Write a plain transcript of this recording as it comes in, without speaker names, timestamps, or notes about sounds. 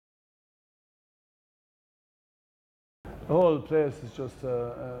The whole place is just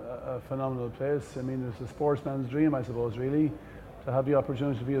a phenomenal place. I mean, it's a sportsman's dream, I suppose, really, to have the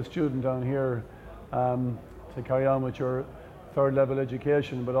opportunity to be a student down here, to carry on with your third level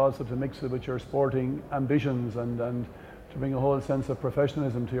education, but also to mix it with your sporting ambitions and to bring a whole sense of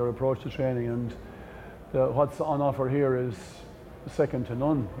professionalism to your approach to training. And what's on offer here is second to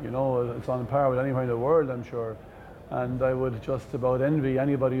none. You know, it's on par with anywhere in the world, I'm sure. And I would just about envy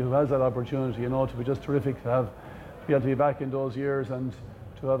anybody who has that opportunity. You know, to be just terrific to be able to be back in those years and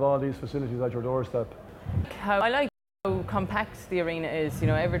to have all these facilities at your doorstep. I like how compact the arena is. You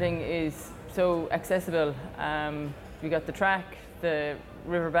know, everything is so accessible. You got the track, the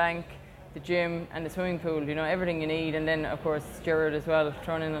riverbank, the gym and the swimming pool, you know, everything you need, and then of course Gerard as well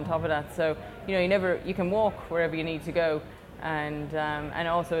thrown in on top of that. So, you know, you can walk wherever you need to go, and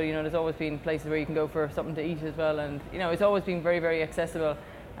also, you know, there's always been places where you can go for something to eat as well, and you know, it's always been very, very accessible,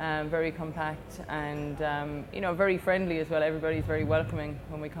 very compact, and you know, very friendly as well. Everybody's very welcoming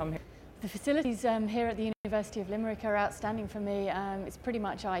when we come here. The facilities here at the University of Limerick are outstanding for me. It's pretty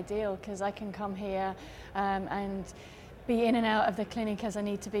much ideal because I can come here and be in and out of the clinic as I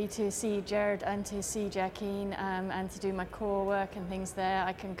need to be to see Gerard and to see Jacqueline and to do my core work and things there.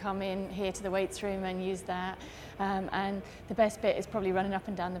 I can come in here to the weights room and use that. And the best bit is probably running up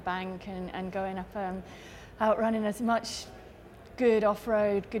and down the bank and going up, out running as much good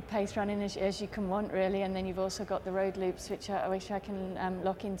off-road, good pace running as you can want, really. And then you've also got the road loops, which I can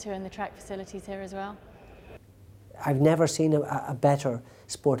lock into, and the track facilities here as well. I've never seen a better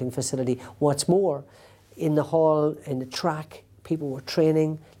sporting facility. What's more, in the hall, in the track, people were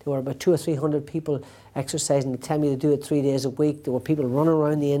training. There were about 200 or 300 people exercising. They tell me they do it 3 days a week. There were people running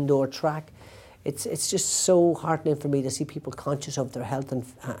around the indoor track. It's just so heartening for me to see people conscious of their health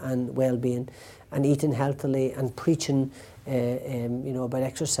and well-being, and eating healthily and preaching, you know, about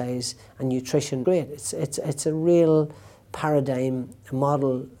exercise and nutrition. Great. It's a real paradigm, a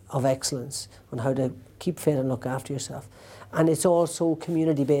model of excellence on how to keep fit and look after yourself. And it's also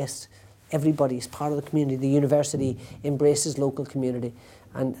community-based. Everybody's part of the community. The university embraces local community,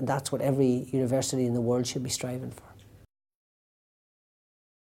 and that's what every university in the world should be striving for.